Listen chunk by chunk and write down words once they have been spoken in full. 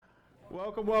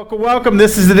Welcome, welcome, welcome.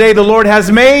 This is the day the Lord has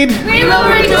made. We will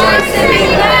rejoice and be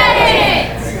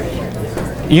glad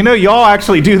in it. You know, y'all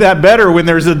actually do that better when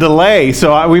there's a delay,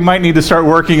 so we might need to start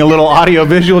working a little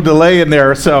audio-visual delay in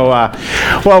there. So,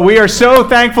 well, we are so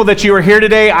thankful that you are here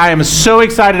today. I am so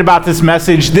excited about this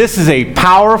message. This is a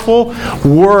powerful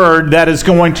word that is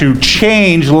going to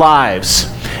change lives.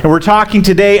 And we're talking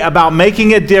today about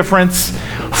making a difference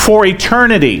for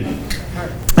eternity.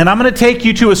 And I'm going to take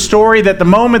you to a story that the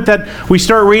moment that we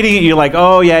start reading it, you're like,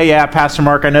 oh, yeah, Pastor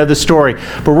Mark, I know this story.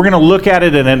 But we're going to look at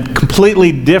it in a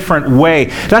completely different way.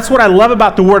 That's what I love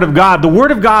about the Word of God. The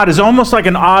Word of God is almost like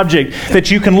an object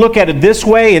that you can look at it this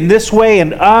way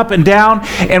and up and down.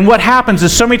 And what happens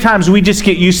is so many times we just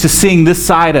get used to seeing this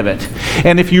side of it.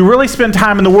 And if you really spend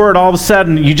time in the Word, all of a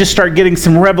sudden you just start getting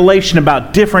some revelation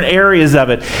about different areas of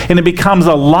it. And it becomes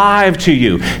alive to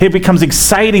you. It becomes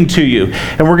exciting to you.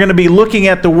 And we're going to be looking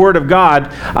at the Word of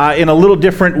God in a little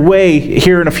different way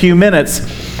here in a few minutes.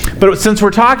 But since we're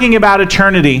talking about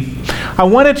eternity, I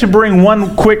wanted to bring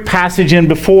one quick passage in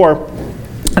before,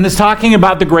 and it's talking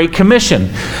about the Great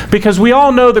Commission. Because we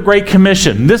all know the Great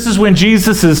Commission. This is when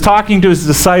Jesus is talking to his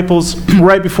disciples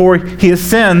right before he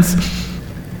ascends.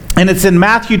 And it's in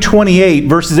Matthew 28,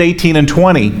 verses 18 and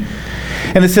 20.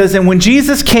 And it says, "And when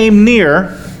Jesus came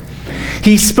near,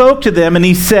 he spoke to them and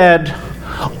he said,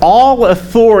 'All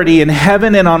authority in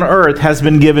heaven and on earth has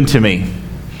been given to me.'"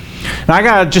 Now I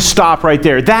got to just stop right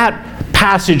there. That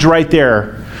passage right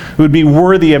there would be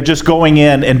worthy of just going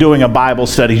in and doing a Bible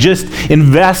study, just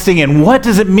investing in what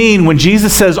does it mean when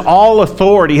Jesus says all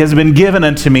authority has been given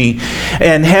unto me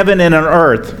in heaven and on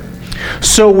earth.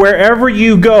 "So wherever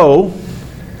you go,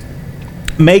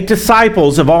 make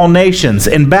disciples of all nations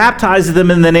and baptize them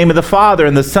in the name of the Father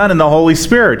and the Son and the Holy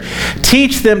Spirit.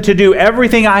 Teach them to do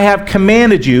everything I have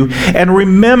commanded you, and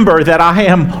remember that I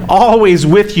am always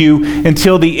with you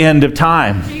until the end of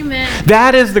time." Amen.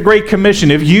 That is the Great Commission.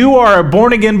 If you are a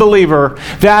born-again believer,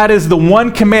 that is the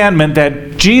one commandment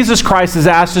that Jesus Christ has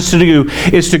asked us to do,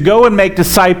 is to go and make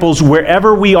disciples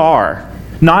wherever we are.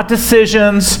 Not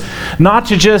decisions, not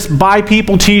to just buy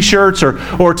people t-shirts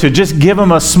or to just give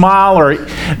them a smile,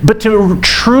 but to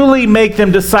truly make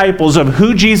them disciples of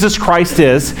who Jesus Christ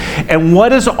is and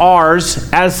what is ours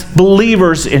as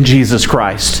believers in Jesus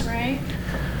Christ. Right.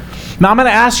 Now I'm going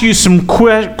to ask you some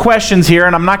questions here,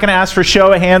 and I'm not going to ask for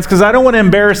show of hands because I don't want to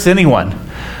embarrass anyone.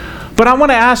 But I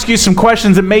want to ask you some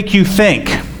questions that make you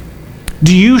think.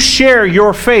 Do you share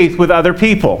your faith with other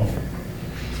people?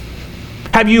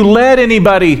 Have you led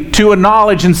anybody to a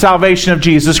knowledge and salvation of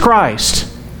Jesus Christ?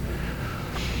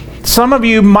 Some of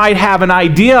you might have an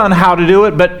idea on how to do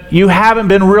it, but you haven't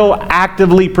been real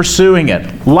actively pursuing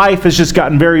it. Life has just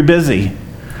gotten very busy.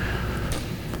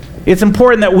 It's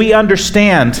important that we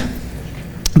understand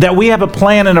that we have a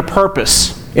plan and a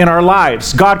purpose in our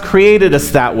lives. God created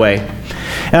us that way.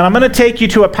 And I'm going to take you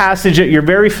to a passage that you're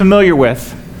very familiar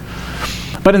with.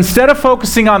 But instead of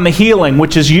focusing on the healing,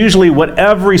 which is usually what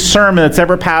every sermon that's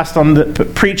ever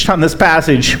preached on this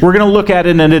passage, we're going to look at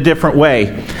it in a different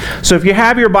way. So if you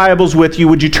have your Bibles with you,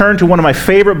 would you turn to one of my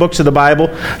favorite books of the Bible,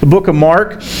 the book of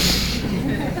Mark.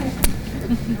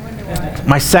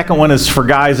 My second one is for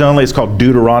guys only. It's called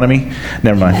Deuteronomy.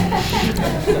 Never mind.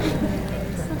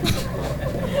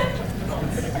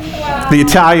 The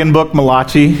Italian book,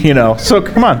 Malachi, So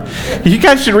come on. You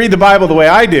guys should read the Bible the way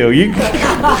I do.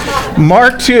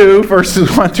 Mark 2,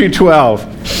 verses 1 through 12.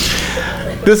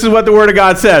 This is what the Word of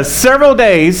God says. "Several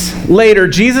days later,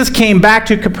 Jesus came back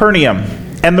to Capernaum,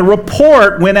 and the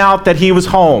report went out that he was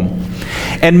home.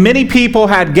 And many people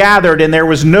had gathered, and there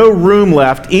was no room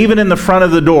left, even in the front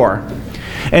of the door.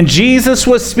 And Jesus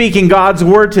was speaking God's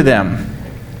word to them."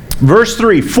 Verse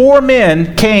 3, "4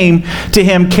 men came to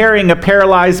him carrying a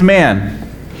paralyzed man.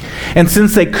 And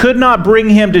since they could not bring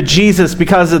him to Jesus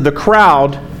because of the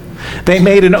crowd, they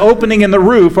made an opening in the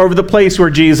roof over the place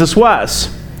where Jesus was.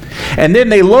 And then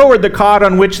they lowered the cot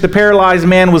on which the paralyzed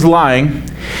man was lying.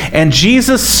 And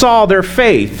Jesus saw their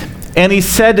faith, and he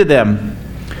said to them,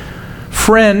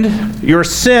 'Friend, your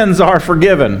sins are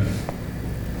forgiven.'"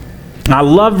 I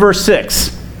love verse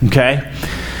 6, okay?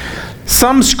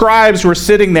 Some scribes were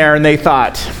sitting there and they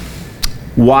thought,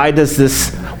 why does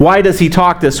he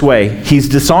talk this way? He's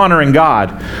dishonoring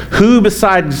God. Who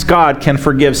besides God can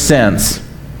forgive sins?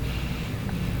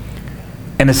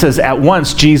 And it says, at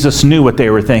once Jesus knew what they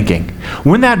were thinking.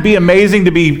 Wouldn't that be amazing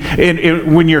to be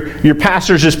when your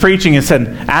pastor's just preaching and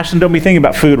said, "Ashton, don't be thinking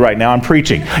about food right now, I'm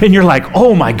preaching." And you're like,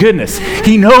 oh my goodness,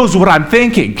 he knows what I'm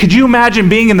thinking. Could you imagine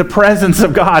being in the presence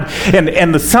of God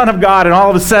and the Son of God, and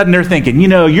all of a sudden they're thinking,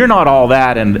 you're not all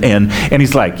that. And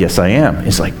he's like, yes, I am.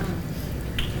 He's like,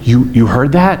 You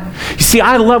heard that? You see,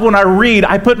 I love when I read,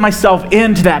 I put myself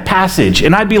into that passage,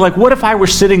 and I'd be like, what if I were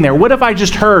sitting there? What if I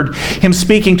just heard him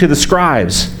speaking to the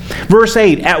scribes? Verse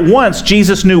 8, at once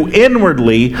Jesus knew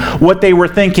inwardly what they were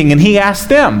thinking, and he asked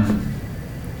them,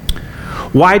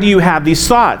 why do you have these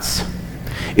thoughts?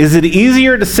 Is it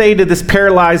easier to say to this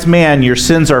paralyzed man, your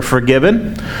sins are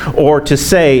forgiven, or to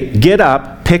say, get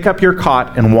up, pick up your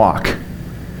cot, and walk?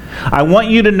 I want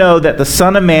you to know that the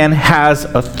Son of Man has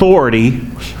authority.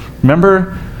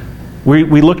 Remember,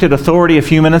 we looked at authority a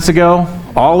few minutes ago.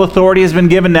 All authority has been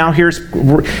given. Now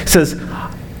it says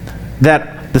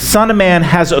that the Son of Man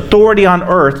has authority on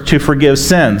earth to forgive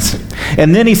sins.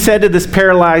 And then he said to this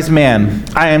paralyzed man,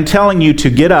 I am telling you to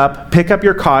get up, pick up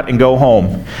your cot, and go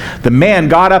home. The man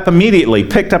got up immediately,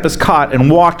 picked up his cot, and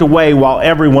walked away while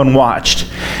everyone watched.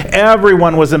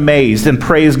 Everyone was amazed and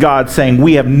praised God, saying,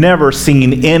 we have never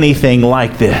seen anything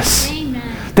like this.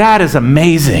 Amen. That is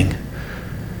amazing.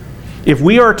 If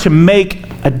we are to make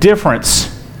a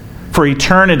difference for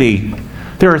eternity,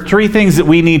 there are three things that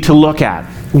we need to look at.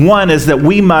 One is that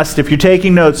we must, if you're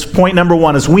taking notes, point number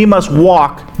one is we must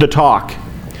walk the talk.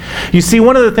 You see,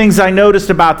 one of the things I noticed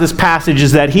about this passage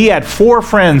is that he had 4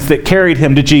 friends that carried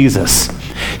him to Jesus.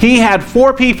 He had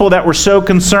 4 people that were so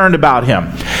concerned about him.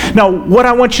 Now, what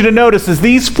I want you to notice is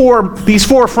these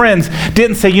four friends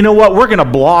didn't say, you know what, we're going to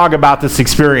blog about this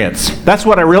experience. That's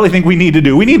what I really think we need to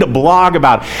do. We need to blog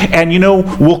about it. And,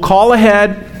 we'll call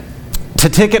ahead to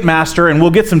Ticketmaster and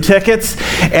we'll get some tickets,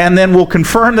 and then we'll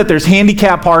confirm that there's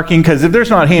handicap parking, because if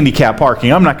there's not handicap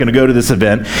parking, I'm not going to go to this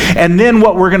event. And then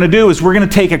what we're going to do is we're going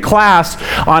to take a class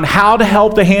on how to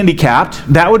help the handicapped.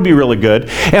 That would be really good.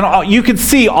 And you can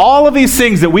see all of these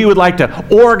things that we would like to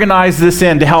organize this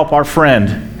in to help our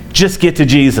friend just get to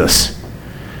Jesus.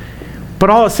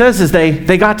 But all it says is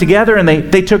they got together and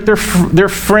they took their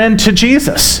friend to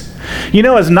Jesus.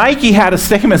 As Nike had a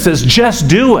statement that says, just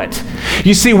do it.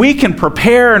 You see, we can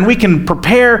prepare and we can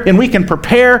prepare and we can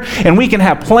prepare and we can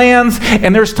have plans,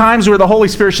 and there's times where the Holy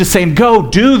Spirit's just saying, go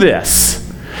do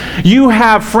this. You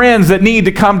have friends that need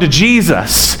to come to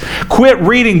Jesus. Quit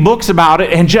reading books about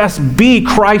it and just be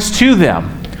Christ to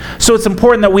them. So it's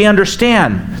important that we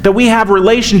understand that we have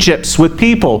relationships with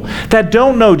people that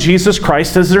don't know Jesus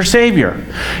Christ as their Savior.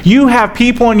 You have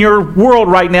people in your world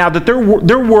right now that their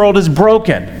world is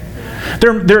broken.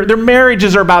 Their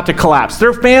marriages are about to collapse.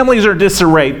 Their families are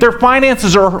disarray. Their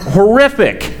finances are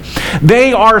horrific.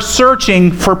 They are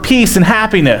searching for peace and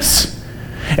happiness.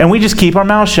 And we just keep our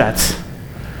mouths shut.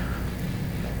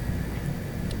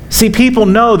 See, people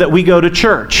know that we go to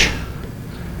church.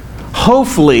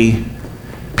 Hopefully,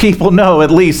 people know at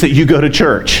least that you go to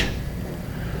church.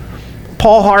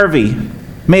 Paul Harvey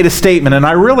made a statement, and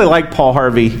I really like Paul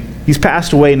Harvey. He's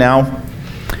passed away now.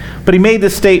 But he made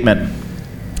this statement.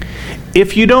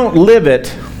 If you don't live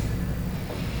it,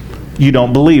 you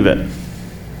don't believe it.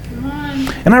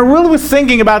 And I really was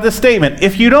thinking about this statement.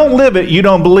 If you don't live it, you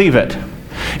don't believe it.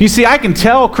 You see, I can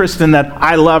tell Kristen that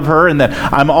I love her and that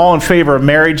I'm all in favor of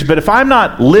marriage, but if I'm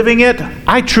not living it,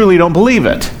 I truly don't believe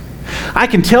it. I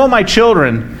can tell my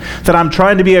children that I'm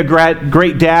trying to be a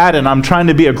great dad and I'm trying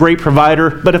to be a great provider,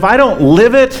 but if I don't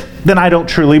live it, then I don't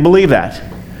truly believe that.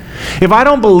 If I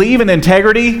don't believe in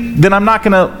integrity, then I'm not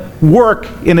going to work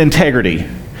in integrity.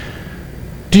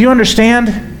 Do you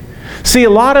understand? See, a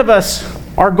lot of us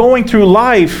are going through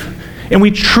life and we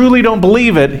truly don't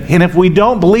believe it, and if we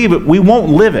don't believe it, we won't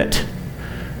live it,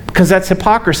 because that's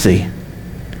hypocrisy.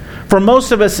 For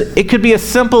most of us, it could be as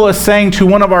simple as saying to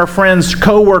one of our friends,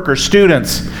 co-workers,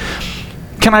 students,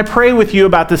 can I pray with you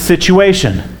about this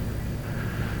situation?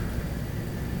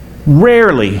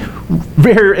 Rarely,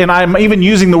 and I'm even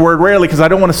using the word rarely because I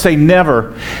don't want to say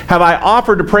never, have I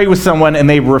offered to pray with someone and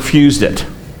they've refused it.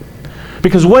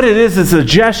 Because what it is a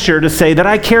gesture to say that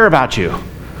I care about you.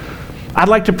 I'd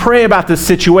like to pray about this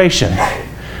situation.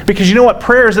 Because you know what?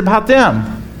 Prayer is about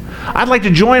them. I'd like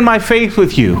to join my faith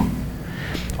with you.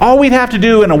 All we'd have to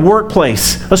do in a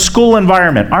workplace, a school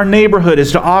environment, our neighborhood,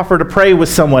 is to offer to pray with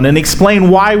someone and explain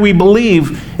why we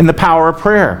believe in the power of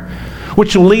prayer,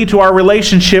 which will lead to our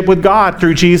relationship with God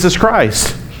through Jesus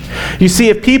Christ. You see,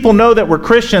 if people know that we're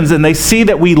Christians and they see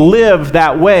that we live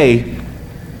that way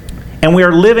and we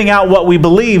are living out what we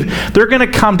believe, they're going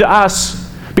to come to us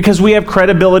because we have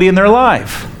credibility in their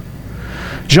life.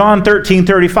 John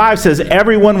 13:35 says,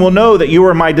 everyone will know that you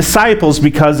are my disciples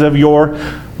because of your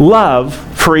love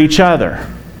for each other.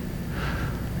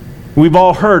 We've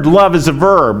all heard love is a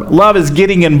verb. Love is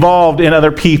getting involved in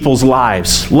other people's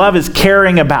lives. Love is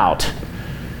caring about,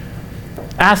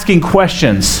 asking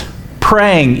questions,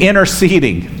 praying,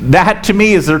 interceding. That to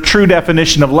me is the true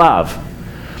definition of love.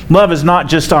 Love is not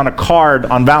just on a card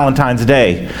on Valentine's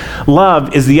Day.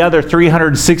 Love is the other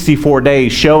 364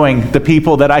 days showing the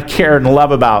people that I care and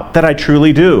love about that I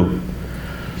truly do.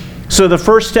 So the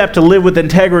first step to live with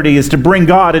integrity is to bring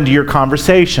God into your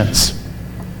conversations.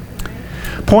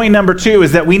 Point number 2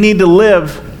 is that we need to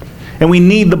live and we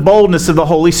need the boldness of the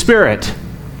Holy Spirit.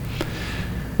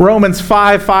 Romans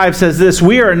 5:5 says this,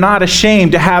 "We are not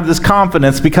ashamed to have this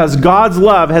confidence because God's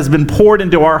love has been poured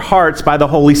into our hearts by the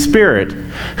Holy Spirit,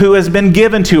 who has been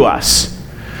given to us."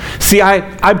 See, I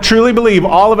truly believe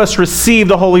all of us receive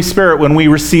the Holy Spirit when we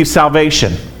receive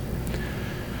salvation.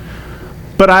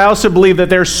 But I also believe that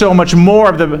there's so much more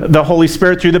of the Holy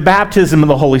Spirit through the baptism of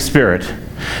the Holy Spirit.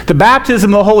 The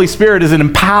baptism of the Holy Spirit is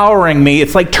empowering me.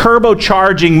 It's like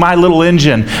turbocharging my little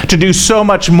engine to do so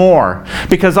much more.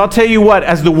 Because I'll tell you what,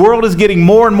 as the world is getting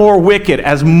more and more wicked,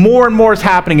 as more and more is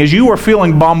happening, as you are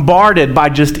feeling bombarded by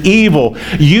just evil,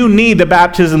 you need the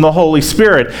baptism of the Holy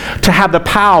Spirit to have the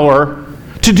power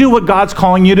to do what God's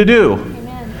calling you to do.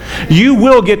 You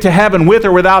will get to heaven with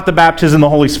or without the baptism of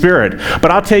the Holy Spirit.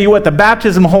 But I'll tell you what, the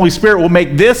baptism of the Holy Spirit will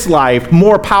make this life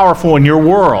more powerful in your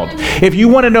world. If you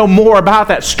want to know more about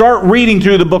that, start reading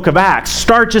through the book of Acts.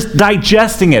 Start just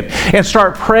digesting it and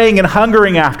start praying and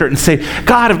hungering after it and say,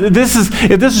 God, if this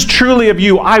is truly of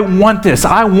you, I want this.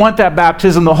 I want that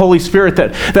baptism of the Holy Spirit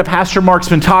that Pastor Mark's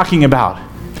been talking about.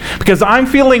 Because I'm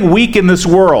feeling weak in this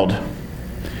world.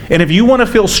 And if you want to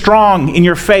feel strong in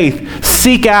your faith,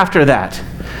 seek after that.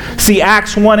 See,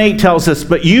 Acts 1:8 tells us,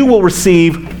 "But you will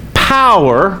receive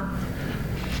power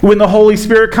when the Holy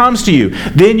Spirit comes to you.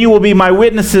 Then you will be my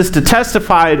witnesses to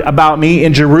testify about me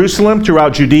in Jerusalem,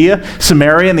 throughout Judea,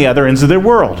 Samaria, and the other ends of the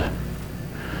world."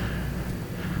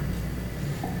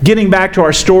 Getting back to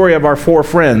our story of our 4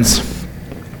 friends,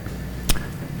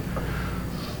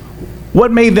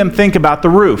 what made them think about the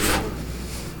roof?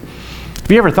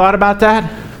 Have you ever thought about that?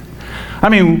 I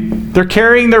mean, they're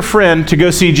carrying their friend to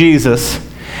go see Jesus,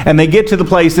 and they get to the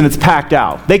place and it's packed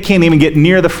out. They can't even get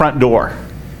near the front door.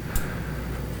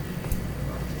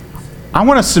 I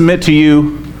want to submit to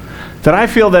you that I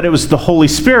feel that it was the Holy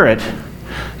Spirit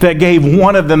that gave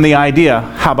one of them the idea,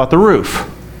 how about the roof?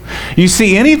 You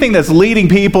see, anything that's leading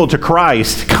people to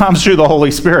Christ comes through the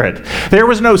Holy Spirit. There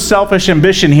was no selfish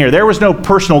ambition here. There was no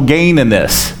personal gain in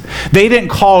this. They didn't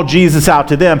call Jesus out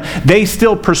to them. They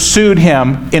still pursued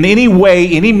him in any way,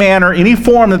 any manner, any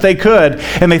form that they could,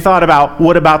 and they thought about,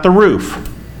 what about the roof?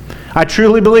 I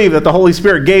truly believe that the Holy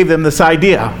Spirit gave them this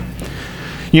idea.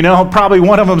 You know, probably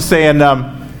one of them saying,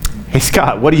 "Hey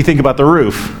Scott, what do you think about the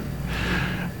roof?"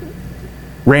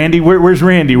 "Randy, where's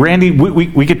Randy? Randy,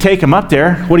 we could take him up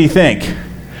there. What do you think?"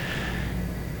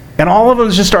 And all of them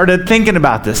just started thinking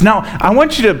about this. Now, I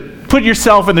want you to put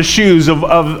yourself in the shoes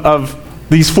of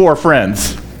these 4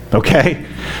 friends, okay?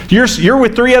 You're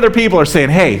with 3 other people who are saying,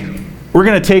 "Hey, we're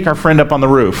going to take our friend up on the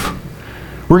roof.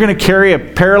 We're going to carry a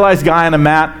paralyzed guy on a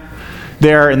mat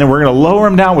there, and then we're going to lower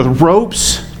him down with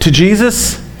ropes to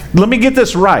Jesus." Let me get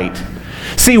this right.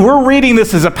 See, we're reading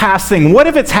this as a past thing. What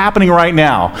if it's happening right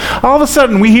now? All of a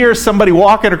sudden, we hear somebody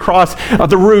walking across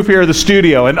the roof here of the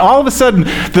studio, and all of a sudden,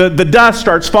 the dust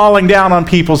starts falling down on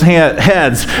people's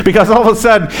heads because all of a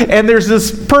sudden, and there's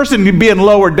this person being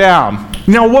lowered down.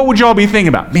 Now, what would y'all be thinking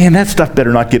about? Man, that stuff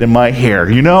better not get in my hair,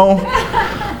 you know?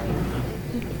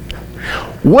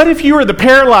 What if you were the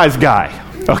paralyzed guy?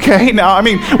 Okay, now, I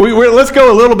mean, let's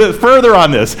go a little bit further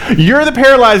on this. You're the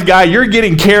paralyzed guy, you're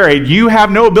getting carried, you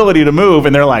have no ability to move,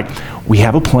 and they're like, "We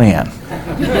have a plan."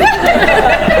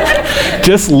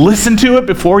 Just listen to it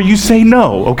before you say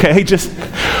no, okay?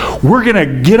 We're going to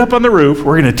get up on the roof,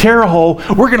 we're going to tear a hole,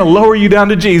 we're going to lower you down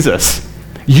to Jesus.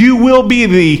 You will be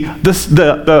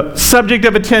the subject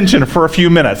of attention for a few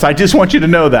minutes. I just want you to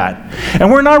know that.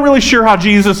 And we're not really sure how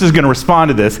Jesus is going to respond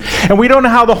to this, and we don't know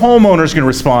how the homeowner is going to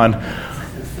respond.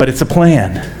 But it's a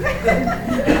plan.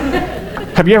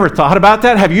 Have you ever thought about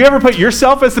that? Have you ever put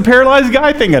yourself as the paralyzed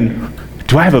guy thinking,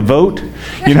 do I have a vote?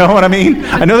 You know what I mean?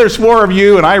 I know there's 4 of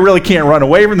you and I really can't run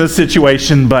away from this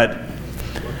situation, but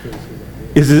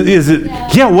is it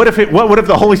yeah, what if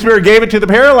the Holy Spirit gave it to the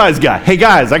paralyzed guy? Hey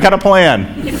guys, I got a plan.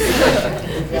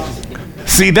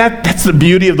 See, that's the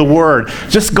beauty of the Word.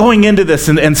 Just going into this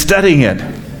and studying it.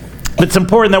 It's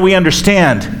important that we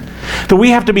understand that we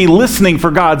have to be listening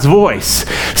for God's voice.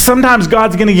 Sometimes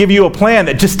God's going to give you a plan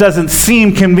that just doesn't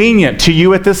seem convenient to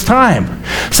you at this time.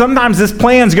 Sometimes this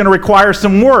plan is going to require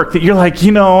some work that you're like,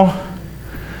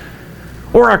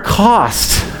 or a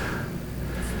cost.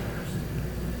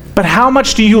 But how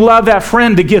much do you love that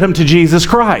friend to get him to Jesus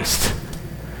Christ?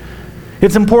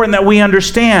 It's important that we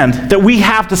understand that we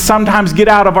have to sometimes get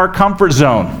out of our comfort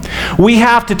zone. We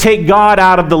have to take God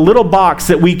out of the little box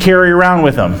that we carry around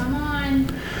with Him. Come on.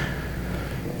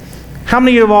 How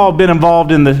many of you all have been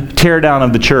involved in the teardown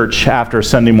of the church after a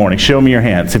Sunday morning? Show me your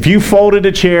hands. If you folded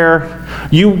a chair,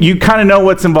 you kind of know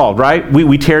what's involved, right?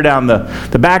 We tear down the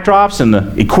backdrops and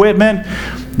the equipment,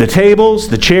 the tables,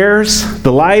 the chairs,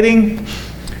 the lighting,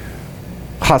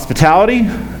 hospitality,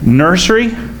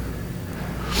 nursery.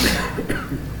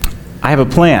 I have a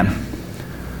plan.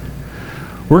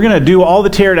 We're going to do all the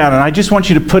teardown, and I just want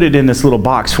you to put it in this little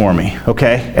box for me,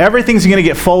 okay? Everything's going to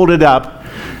get folded up,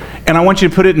 and I want you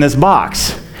to put it in this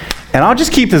box. And I'll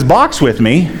just keep this box with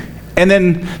me, and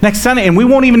then next Sunday, and we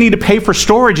won't even need to pay for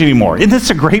storage anymore. Isn't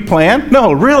this a great plan?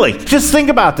 No, really. Just think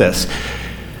about this.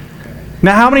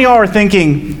 Now, how many of y'all are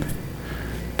thinking,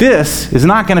 this is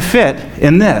not going to fit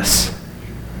in this?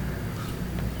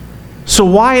 So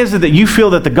why is it that you feel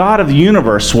that the God of the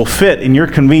universe will fit in your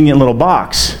convenient little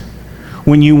box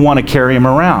when you want to carry Him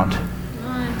around?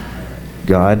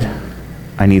 God,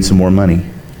 I need some more money.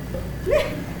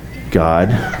 God,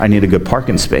 I need a good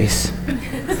parking space.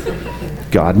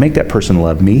 God, make that person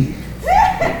love me.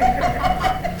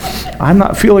 I'm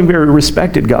not feeling very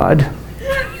respected, God.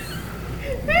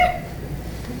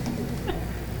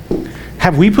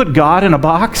 Have we put God in a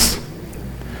box?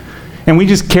 And we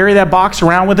just carry that box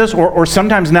around with us? Or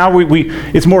sometimes now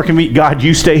it's more convenient. God,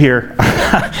 you stay here.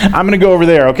 I'm going to go over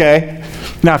there, okay?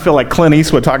 Now I feel like Clint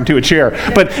Eastwood talking to a chair.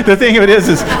 But the thing of it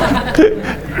is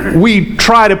we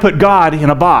try to put God in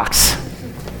a box.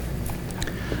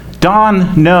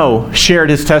 Don No shared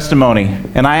his testimony.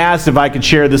 And I asked if I could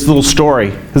share this little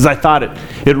story because I thought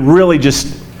it really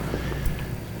just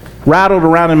rattled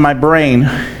around in my brain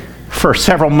for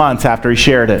several months after he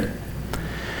shared it.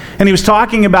 And he was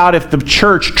talking about if the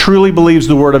church truly believes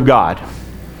the Word of God.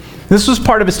 This was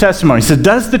part of his testimony. He said,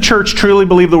 does the church truly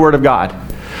believe the Word of God?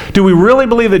 Do we really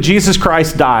believe that Jesus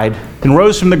Christ died and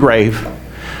rose from the grave,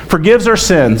 forgives our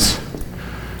sins,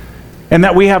 and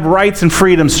that we have rights and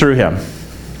freedoms through Him?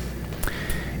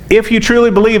 If you truly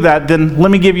believe that, then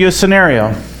let me give you a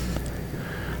scenario.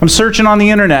 I'm searching on the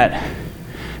internet,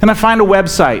 and I find a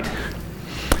website.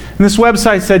 And this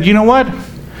website said, you know what?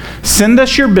 Send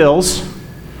us your bills,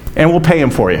 and we'll pay them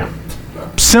for you.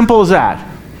 Simple as that.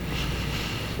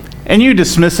 And you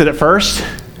dismiss it at first,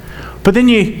 but then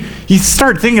you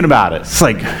start thinking about it. It's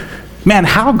like, man,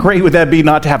 how great would that be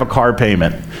not to have a car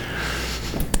payment?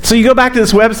 So you go back to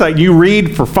this website, you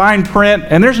read for fine print,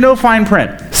 and there's no fine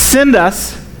print. Send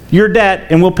us your debt,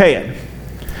 and we'll pay it.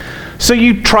 So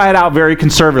you try it out very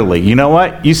conservatively. You know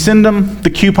what? You send them the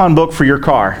coupon book for your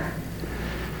car.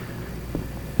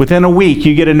 Within a week,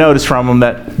 you get a notice from them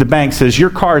that the bank says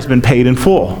your car has been paid in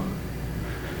full.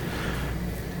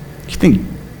 You think,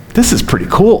 this is pretty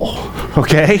cool,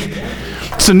 okay?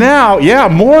 So now,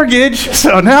 mortgage.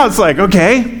 So now it's like,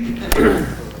 okay,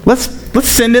 let's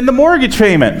send in the mortgage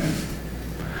payment.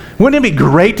 Wouldn't it be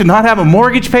great to not have a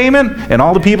mortgage payment? And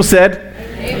all the people said,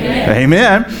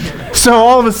 Amen. So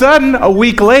all of a sudden, a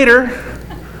week later,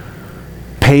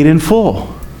 paid in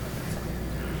full.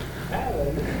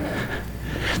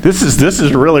 This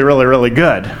is really, really, really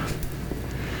good.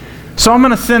 So I'm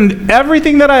going to send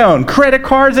everything that I own, credit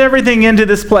cards, everything into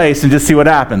this place and just see what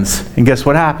happens. And guess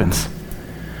what happens?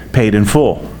 Paid in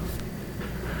full.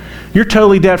 You're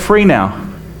totally debt-free now.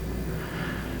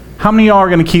 How many of y'all are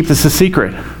going to keep this a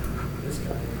secret?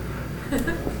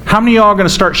 How many of y'all are going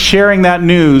to start sharing that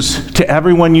news to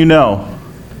everyone you know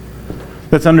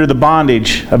that's under the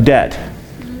bondage of debt?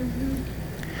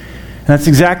 And that's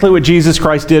exactly what Jesus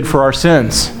Christ did for our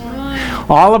sins.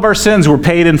 All of our sins were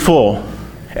paid in full.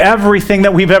 Everything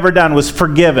that we've ever done was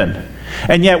forgiven.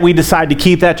 And yet we decide to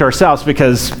keep that to ourselves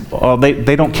because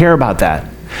they don't care about that.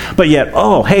 But yet,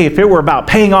 if it were about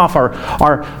paying off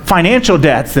our financial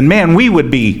debts, then man, we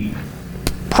would be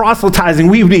proselytizing,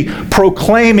 we would be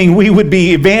proclaiming, we would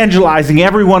be evangelizing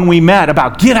everyone we met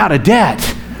about get out of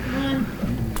debt.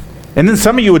 And then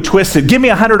some of you would twist it, give me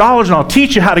 $100 and I'll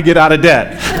teach you how to get out of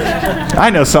debt. I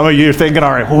know some of you are thinking,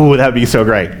 all right, that'd be so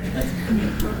great.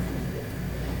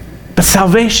 But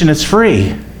salvation is free.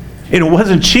 And it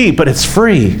wasn't cheap, but it's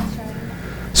free.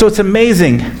 So it's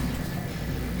amazing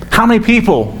how many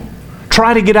people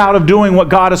try to get out of doing what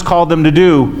God has called them to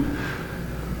do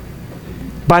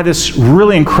by this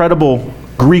really incredible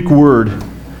Greek word.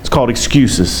 It's called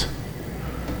excuses.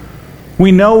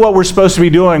 We know what we're supposed to be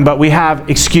doing, but we have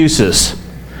excuses.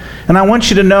 And I want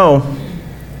you to know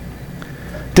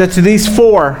that to these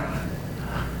four,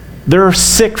 their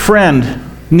sick friend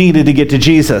needed to get to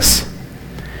Jesus,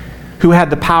 who had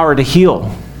the power to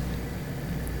heal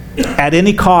at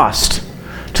any cost,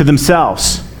 to to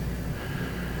themselves.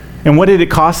 And what did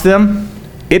it cost them?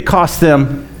 It cost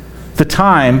them the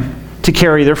time to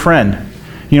carry their friend.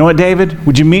 You know what, David?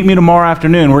 Would you meet me tomorrow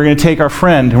afternoon? We're going to take our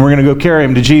friend and we're going to go carry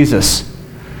him to Jesus.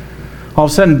 All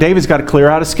of a sudden, David's got to clear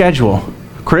out a schedule.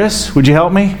 Chris, would you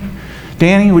help me?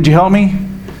 Danny, would you help me?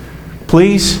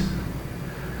 Please?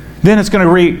 Then it's going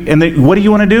to what do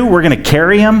you want to do? We're going to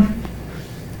carry him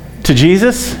to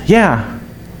Jesus? Yeah.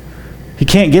 He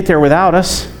can't get there without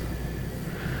us.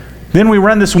 Then we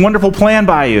run this wonderful plan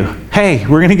by you. Hey,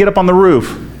 we're going to get up on the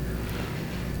roof.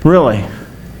 Really?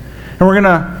 And we're going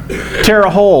to tear a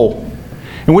hole.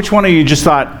 And which one of you just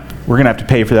thought, we're going to have to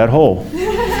pay for that hole?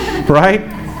 Right?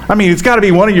 I mean, it's got to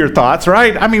be one of your thoughts,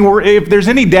 right? I mean, if there's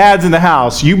any dads in the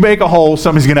house, you make a hole,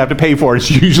 somebody's going to have to pay for it.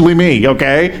 It's usually me,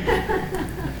 okay?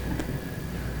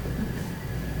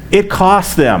 It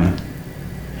cost them.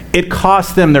 It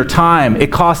cost them their time.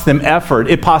 It cost them effort.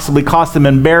 It possibly cost them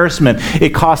embarrassment.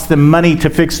 It cost them money to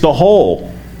fix the hole.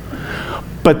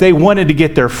 But they wanted to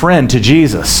get their friend to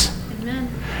Jesus. Amen.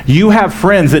 You have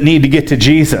friends that need to get to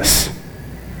Jesus.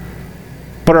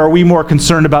 But are we more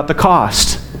concerned about the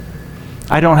cost?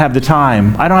 I don't have the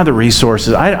time. I don't have the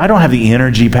resources. I don't have the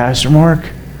energy, Pastor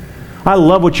Mark. I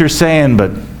love what you're saying,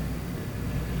 but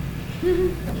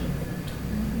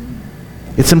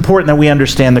it's important that we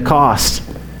understand the cost.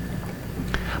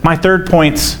 My third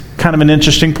point's kind of an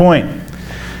interesting point.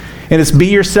 And it's be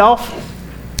yourself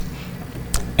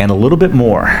and a little bit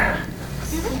more.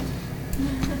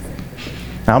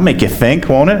 That'll make you think,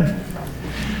 won't it?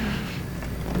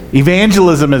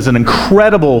 Evangelism is an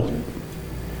incredible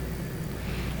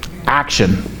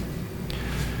action.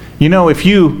 You know, if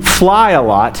you fly a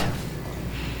lot,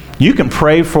 you can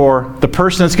pray for the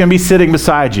person that's going to be sitting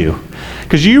beside you.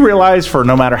 Because you realize for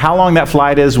no matter how long that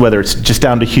flight is, whether it's just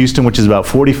down to Houston, which is about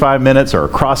 45 minutes, or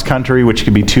across country, which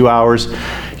could be 2 hours,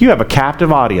 you have a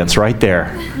captive audience right there.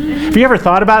 Have you ever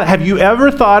thought about it? Have you ever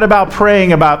thought about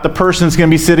praying about the person that's going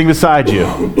to be sitting beside you?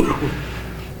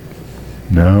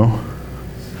 No.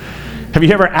 Have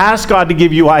you ever asked God to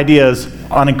give you ideas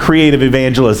on a creative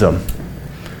evangelism?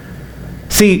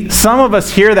 See, some of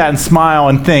us hear that and smile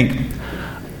and think,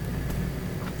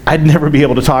 I'd never be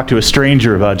able to talk to a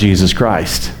stranger about Jesus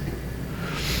Christ.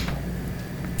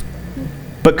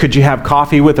 But could you have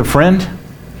coffee with a friend?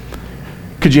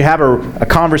 Could you have a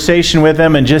conversation with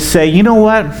them and just say, you know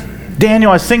what,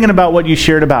 Daniel, I was thinking about what you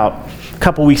shared about a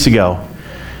couple weeks ago.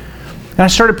 And I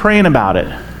started praying about it.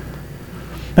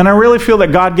 And I really feel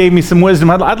that God gave me some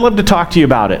wisdom. I'd love to talk to you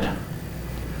about it.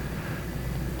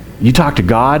 You talk to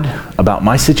God about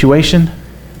my situation?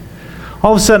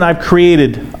 All of a sudden, I've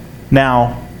created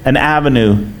now an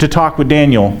avenue to talk with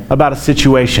Daniel about a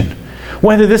situation.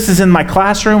 Whether this is in my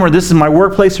classroom or this is my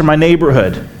workplace or my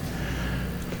neighborhood.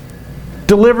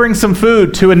 Delivering some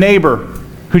food to a neighbor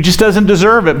who just doesn't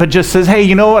deserve it, but just says, hey,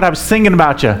 you know what? I was thinking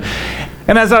about you.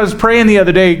 And as I was praying the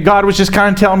other day, God was just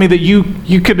kind of telling me that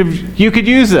you could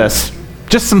use this.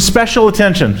 Just some special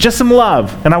attention, just some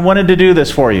love. And I wanted to do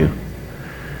this for you.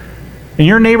 And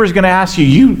your neighbor's going to ask you,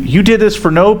 you did this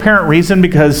for no apparent reason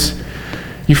because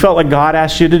you felt like God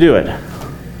asked you to do it.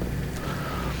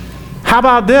 How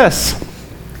about this?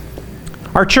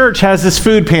 Our church has this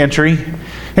food pantry,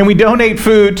 and we donate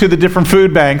food to the different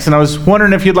food banks, and I was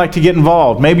wondering if you'd like to get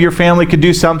involved. Maybe your family could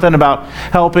do something about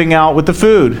helping out with the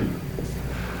food.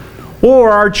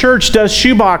 Or our church does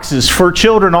shoe boxes for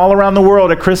children all around the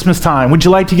world at Christmas time. Would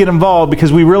you like to get involved?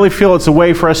 Because we really feel it's a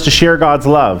way for us to share God's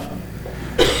love.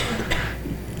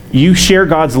 You share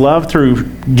God's love through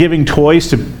giving toys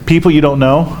to people you don't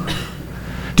know?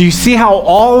 Do you see how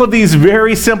all of these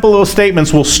very simple little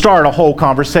statements will start a whole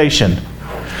conversation?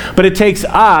 But it takes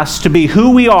us to be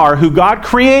who we are, who God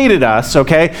created us,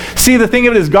 okay? See, the thing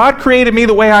of it is, God created me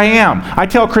the way I am. I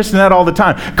tell Kristen that all the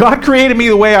time. God created me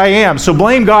the way I am, so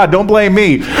blame God, don't blame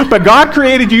me. But God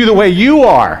created you the way you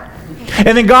are.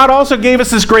 And then God also gave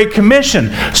us this great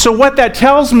commission. So what that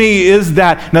tells me is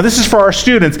that, now this is for our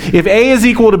students, if A is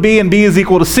equal to B and B is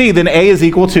equal to C, then A is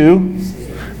equal to?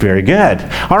 Very good.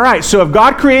 All right, so if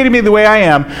God created me the way I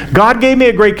am, God gave me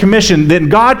a great commission, then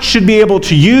God should be able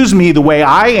to use me the way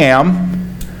I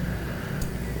am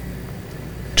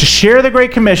to share the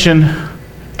great commission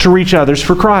to reach others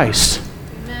for Christ.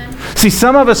 Amen. See,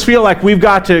 some of us feel like we've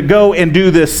got to go and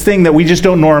do this thing that we just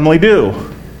don't normally do.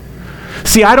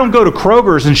 See, I don't go to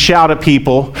Kroger's and shout at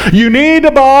people, you need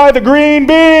to buy the green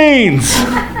beans.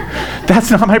 That's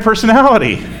not my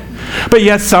personality. But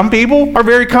yet some people are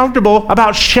very comfortable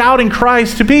about shouting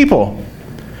Christ to people.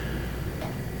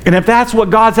 And if that's what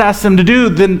God's asked them to do,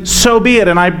 then so be it,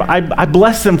 and I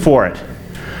bless them for it.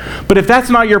 But if that's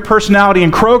not your personality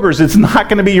in Kroger's, it's not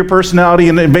going to be your personality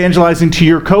in evangelizing to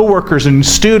your coworkers and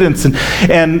students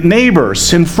and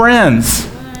neighbors and friends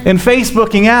and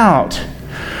Facebooking out.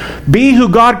 Be who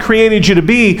God created you to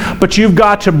be, but you've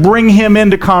got to bring him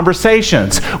into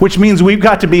conversations, which means we've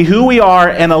got to be who we are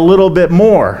and a little bit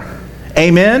more.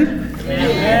 Amen?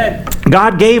 Amen.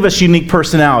 God gave us unique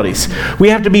personalities. We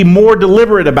have to be more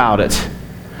deliberate about it.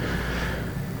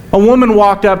 A woman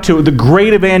walked up to the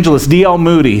great evangelist D.L.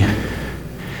 Moody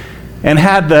and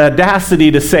had the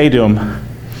audacity to say to him,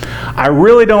 "I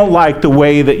really don't like the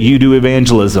way that you do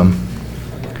evangelism."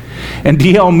 And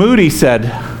D.L. Moody said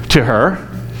to her,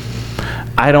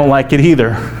 "I don't like it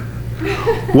either.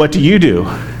 What do you do?"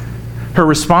 Her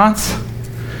response,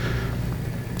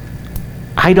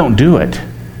 "I don't do it."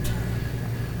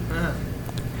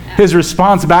 His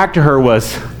response back to her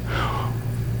was,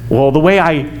 "Well, the way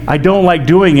I don't like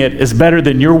doing it is better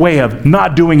than your way of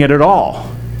not doing it at all."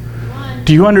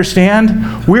 Do you understand?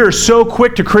 We are so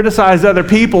quick to criticize other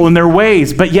people and their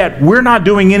ways, but yet we're not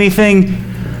doing anything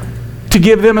to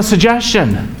give them a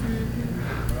suggestion.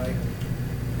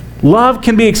 Love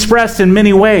can be expressed in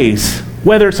many ways,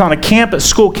 whether it's on a campus,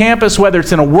 school campus, whether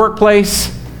it's in a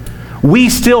workplace. We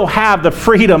still have the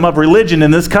freedom of religion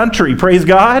in this country, praise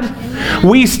God.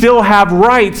 We still have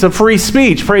rights of free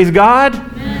speech, praise God.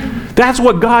 That's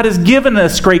what God has given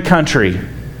this great country.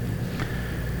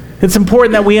 It's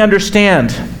important that we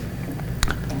understand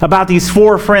about these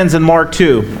 4 friends in Mark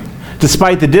 2.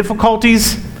 Despite the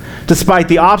difficulties, despite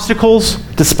the obstacles,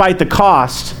 despite the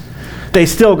cost, they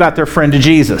still got their friend to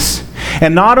Jesus.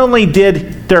 And not only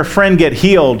did their friend get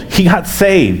healed, he got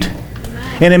saved.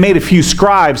 And it made a few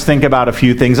scribes think about a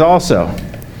few things also.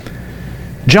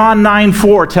 John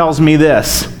 9:4 tells me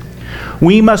this: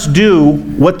 "We must do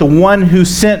what the one who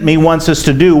sent me wants us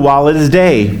to do while it is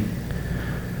day.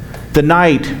 The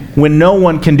night when no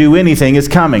one can do anything is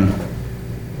coming."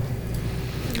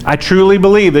 I truly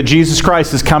believe that Jesus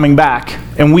Christ is coming back.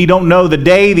 And we don't know the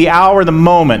day, the hour, the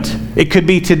moment. It could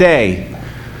be today.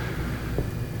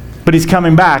 But he's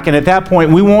coming back. And at that point,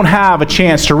 we won't have a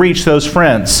chance to reach those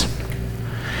friends.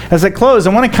 As I close, I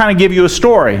want to kind of give you a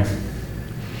story.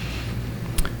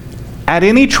 At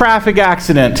any traffic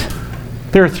accident,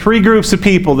 there are 3 groups of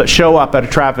people that show up at a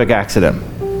traffic accident.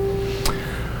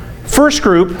 First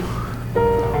group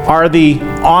are the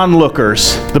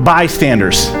onlookers, the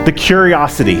bystanders, the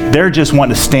curiosity. They're just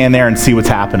wanting to stand there and see what's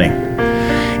happening.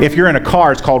 If you're in a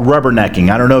car, it's called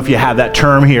rubbernecking. I don't know if you have that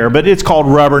term here, but it's called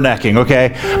rubbernecking,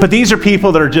 okay? But these are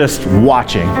people that are just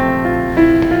watching.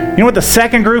 You know what the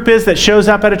second group is that shows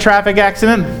up at a traffic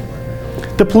accident?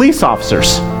 The police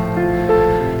officers.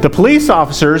 The police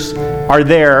officers are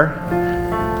there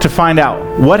to find out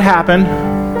what happened,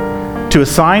 to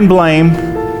assign blame,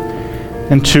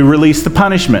 and to release the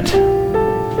punishment.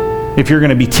 If you're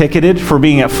going to be ticketed for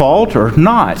being at fault or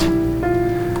not.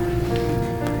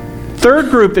 Third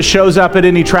group that shows up at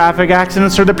any traffic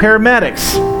accidents are the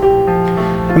paramedics.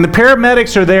 And the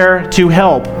paramedics are there to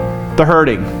help the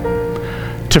hurting,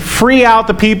 to free out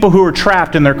the people who are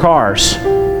trapped in their cars.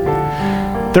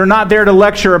 They're not there to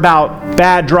lecture about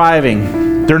bad driving.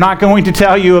 They're not going to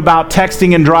tell you about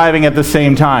texting and driving at the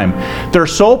same time. Their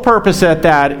sole purpose at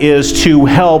that is to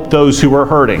help those who are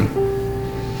hurting.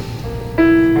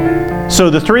 So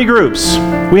the 3 groups.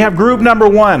 We have group number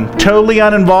 1, totally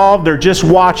uninvolved. They're just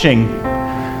watching.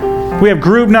 We have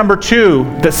group number 2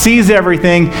 that sees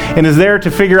everything and is there to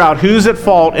figure out who's at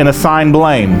fault and assign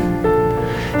blame.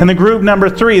 And the group number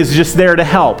 3 is just there to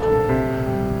help.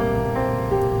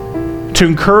 To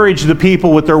encourage the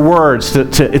people with their words.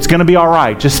 It's going to be all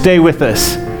right. Just stay with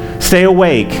us. Stay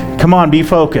awake. Come on, be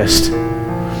focused.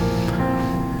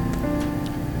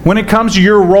 When it comes to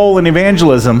your role in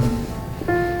evangelism,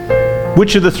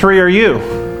 which of the 3 are you?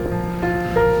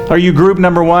 Are you group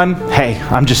number 1? Hey,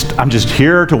 I'm just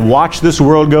here to watch this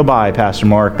world go by, Pastor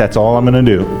Mark. That's all I'm going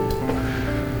to do.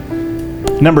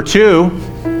 Number 2,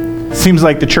 seems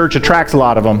like the church attracts a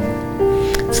lot of them.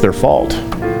 It's their fault.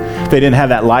 If they didn't have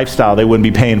that lifestyle, they wouldn't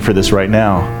be paying for this right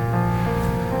now.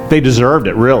 They deserved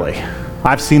it, really.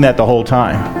 I've seen that the whole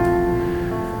time.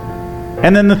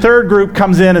 And then the third group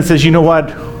comes in and says, you know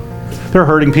what? They're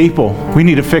hurting people. We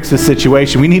need to fix this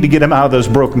situation. We need to get them out of those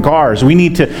broken cars. We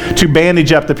need to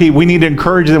bandage up the people. We need to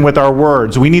encourage them with our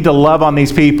words. We need to love on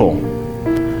these people.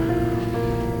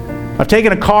 I've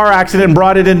taken a car accident and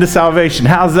brought it into salvation.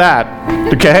 How's that?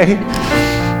 Okay?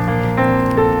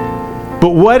 But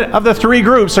what of the 3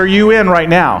 groups are you in right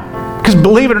now? Because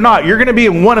believe it or not, you're going to be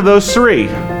in one of those 3.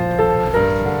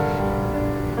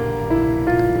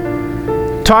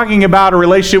 Talking about a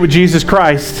relationship with Jesus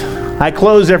Christ, I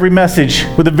close every message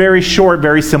with a very short,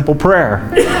 very simple prayer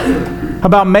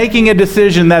about making a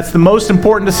decision that's the most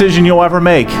important decision you'll ever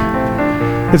make.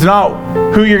 It's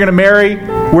not who you're going to marry,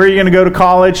 where you're going to go to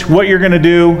college, what you're going to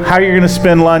do, how you're going to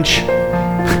spend lunch.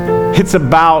 It's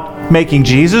about making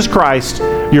Jesus Christ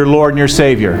your Lord and your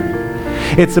Savior.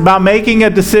 It's about making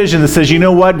a decision that says, you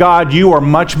know what, God, you are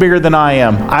much bigger than I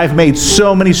am. I've made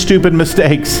so many stupid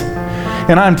mistakes,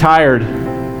 and I'm tired.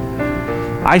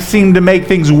 I seem to make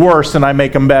things worse than I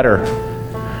make them better.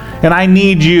 And I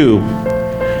need you.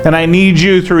 And I need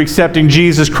you through accepting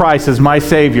Jesus Christ as my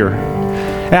Savior,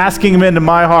 asking Him into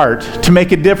my heart to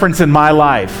make a difference in my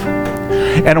life.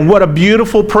 And what a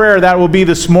beautiful prayer that will be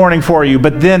this morning for you.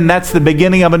 But then that's the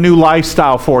beginning of a new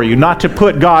lifestyle for you. Not to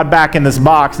put God back in this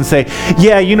box and say,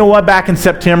 yeah, you know what, back in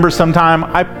September sometime,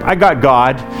 I got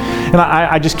God. And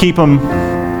I just keep Him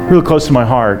real close to my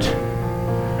heart.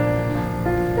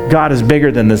 God is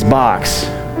bigger than this box.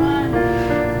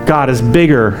 God is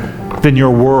bigger than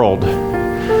your world.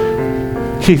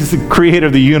 He's the creator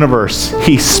of the universe.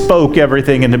 He spoke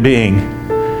everything into being.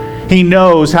 He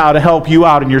knows how to help you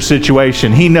out in your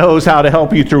situation. He knows how to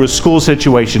help you through a school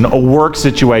situation, a work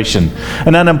situation,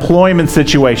 an unemployment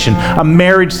situation, a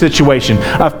marriage situation,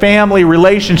 a family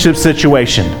relationship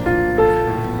situation.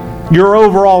 Your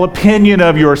overall opinion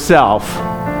of yourself,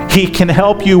 He can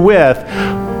help you with,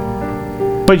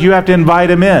 but you have to invite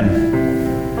Him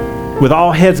in with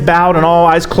all heads bowed and all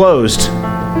eyes closed.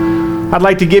 I'd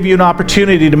like to give you an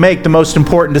opportunity to make the most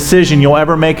important decision you'll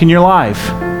ever make in your life.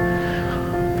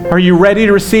 Are you ready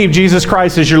to receive Jesus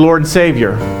Christ as your Lord and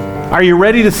Savior? Are you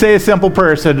ready to say a simple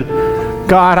prayer? Said,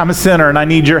 God, I'm a sinner and I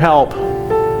need your help.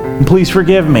 And please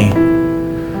forgive me.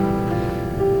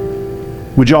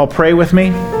 Would you all pray with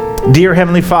me? Dear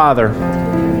Heavenly Father,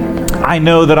 I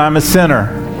know that I'm a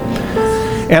sinner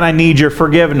and I need your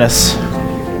forgiveness.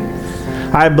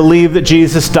 I believe that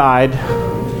Jesus died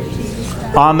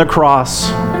on the cross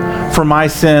for my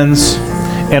sins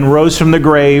and rose from the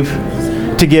grave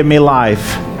to give me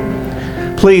life.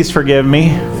 Please forgive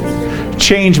me.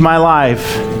 Change my life.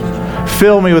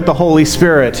 Fill me with the Holy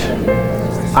Spirit.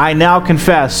 I now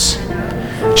confess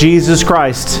Jesus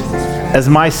Christ as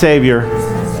my Savior,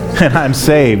 and I'm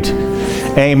saved.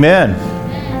 Amen.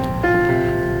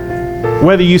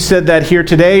 Whether you said that here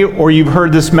today or you've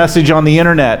heard this message on the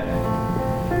internet,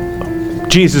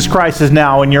 Jesus Christ is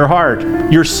now in your heart.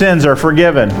 Your sins are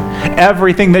forgiven.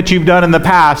 Everything that you've done in the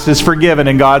past is forgiven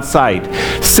in God's sight.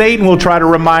 Satan will try to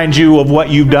remind you of what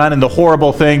you've done and the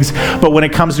horrible things, but when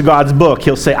it comes to God's book,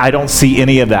 he'll say, I don't see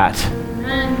any of that.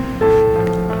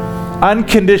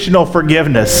 Unconditional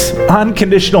forgiveness,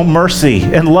 unconditional mercy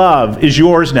and love is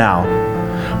yours now.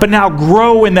 But now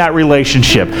grow in that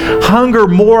relationship. Hunger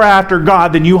more after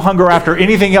God than you hunger after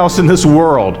anything else in this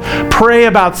world. Pray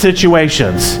about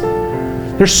situations.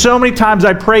 There's so many times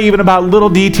I pray even about little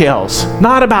details,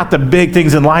 not about the big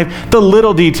things in life, the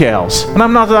little details. And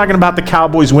I'm not talking about the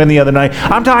Cowboys win the other night.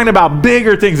 I'm talking about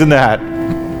bigger things than that.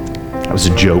 That was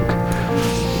a joke.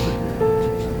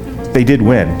 They did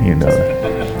win, you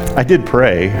know. I did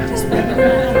pray.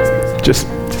 Just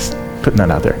putting that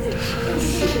out there.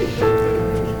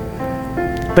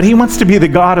 But He wants to be the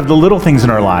God of the little things in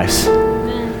our lives.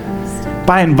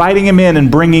 By inviting Him in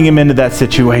and bringing Him into that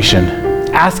situation.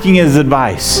 Asking His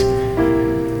advice.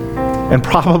 And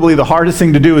probably the hardest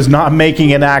thing to do is not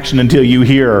making an action until you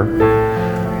hear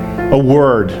a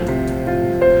word.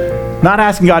 Not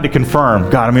asking God to confirm,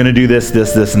 God, I'm going to do this,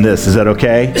 this, this, and this. Is that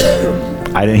okay?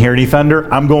 I didn't hear any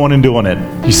thunder. I'm going and doing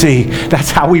it. You see,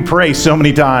 that's how we pray so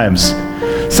many times.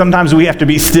 Sometimes we have to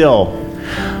be still.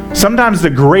 Sometimes the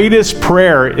greatest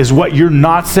prayer is what you're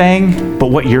not saying, but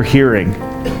what you're hearing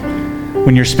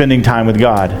when you're spending time with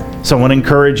God. So I want to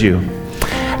encourage you.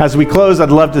 As we close, I'd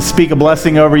love to speak a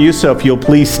blessing over you, so if you'll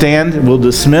please stand, we'll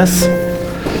dismiss.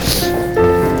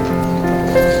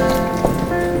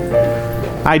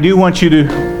 I do want you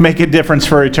to make a difference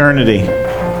for eternity.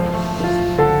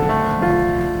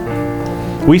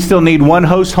 We still need one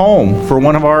host home for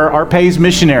one of our PAYS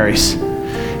missionaries.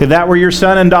 If that were your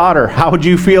son and daughter, how would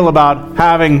you feel about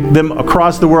having them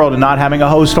across the world and not having a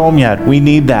host home yet? We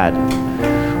need that.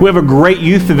 We have a great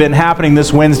youth event happening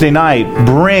this Wednesday night.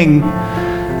 Bring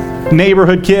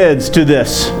neighborhood kids to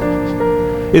this.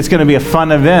 It's going to be a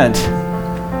fun event.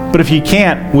 But if you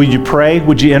can't, would you pray?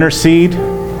 Would you intercede?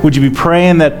 Would you be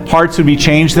praying that hearts would be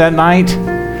changed that night?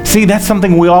 See, that's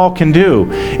something we all can do.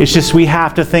 It's just we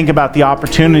have to think about the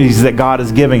opportunities that God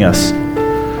is giving us.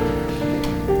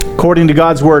 According to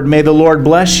God's word, may the Lord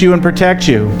bless you and protect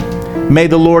you. May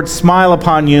the Lord smile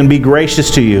upon you and be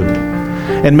gracious to you.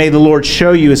 and may the Lord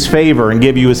show you his favor and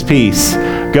give you his peace.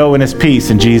 Go in his peace.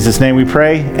 In Jesus' name we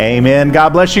pray. Amen. God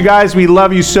bless you guys. We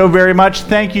love you so very much.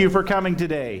 Thank you for coming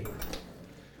today.